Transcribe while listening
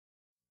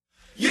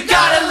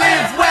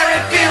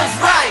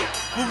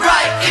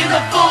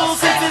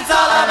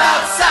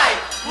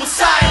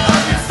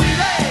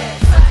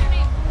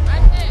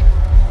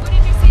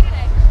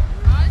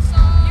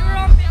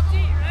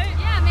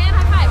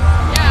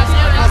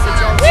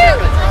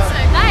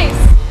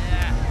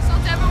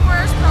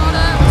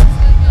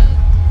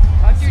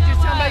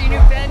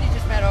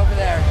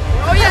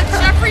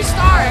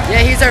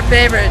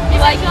favorite. You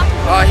like him?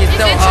 Oh, he's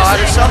so hot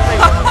or something.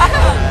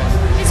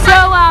 So,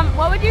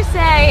 what would you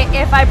say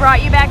if I brought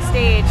you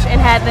backstage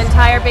and had the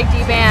entire Big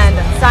D band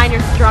sign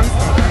your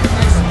drumstick?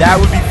 That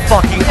would be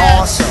fucking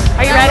awesome.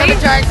 Are you ready?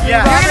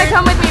 Yeah. You're gonna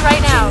come with me right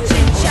now.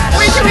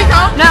 Wait, should we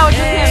go? No, it's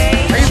just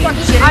him. Are you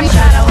fucking kidding me?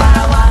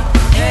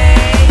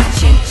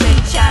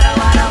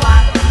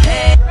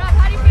 Rob,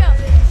 how do you feel?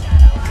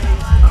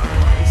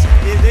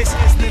 This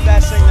is the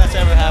best thing that's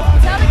ever happened.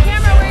 Tell the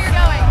camera where you're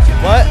going.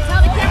 What?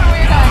 Tell the camera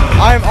where you're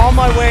going. I'm on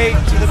my way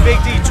to the Big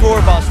D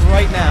tour bus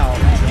right now.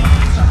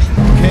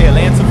 Okay, I'll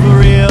answer for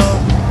real.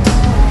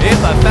 If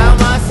I found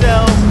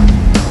myself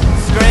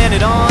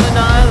stranded on an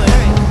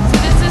island, So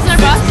this is our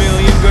 6 bus.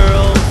 million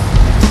girls,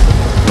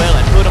 well,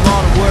 I'd put them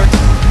all to work.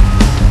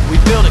 We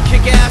built a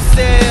kick-ass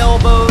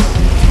sailboat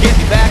to get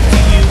me back to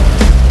you.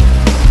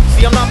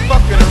 See, I'm not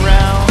fucking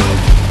around.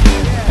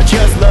 I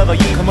just love how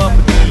you come up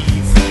with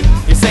these.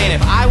 You're saying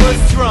if I was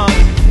drunk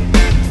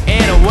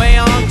and away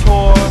on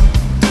tour,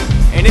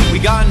 and if we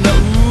got in the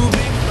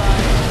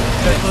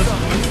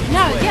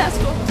No, yeah, that's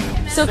cool.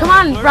 So come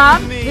on,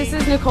 Rob. This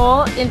is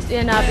Nicole in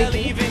Big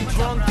D.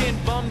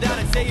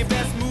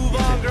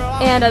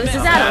 And this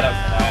is Adam.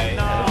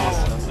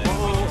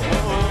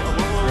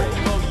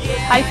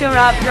 How you feel,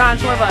 Rob? You're on a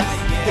tour bus.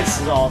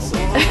 This is awesome.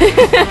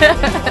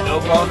 No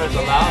boners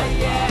allowed.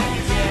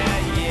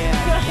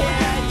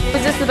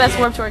 Was this the best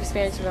Warped Tour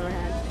experience you've ever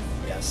had?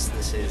 Yes,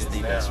 this is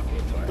the best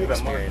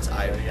experience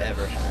I've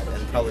ever had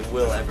and probably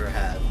will ever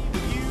have.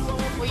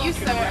 Well, you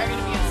said are going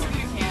to be on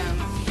Scooter Cam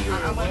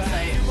on our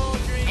website,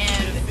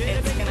 and it's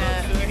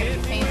they're going to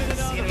be famous.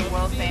 It's going to be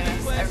world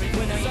famous. Everybody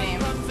will know your name.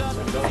 So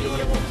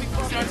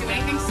don't do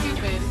anything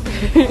stupid.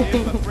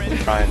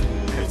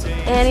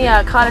 Annie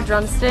caught a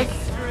drumstick.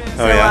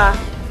 Oh, yeah?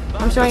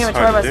 I'm showing him a That's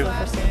tour hard bus to for the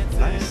first time.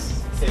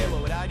 Nice.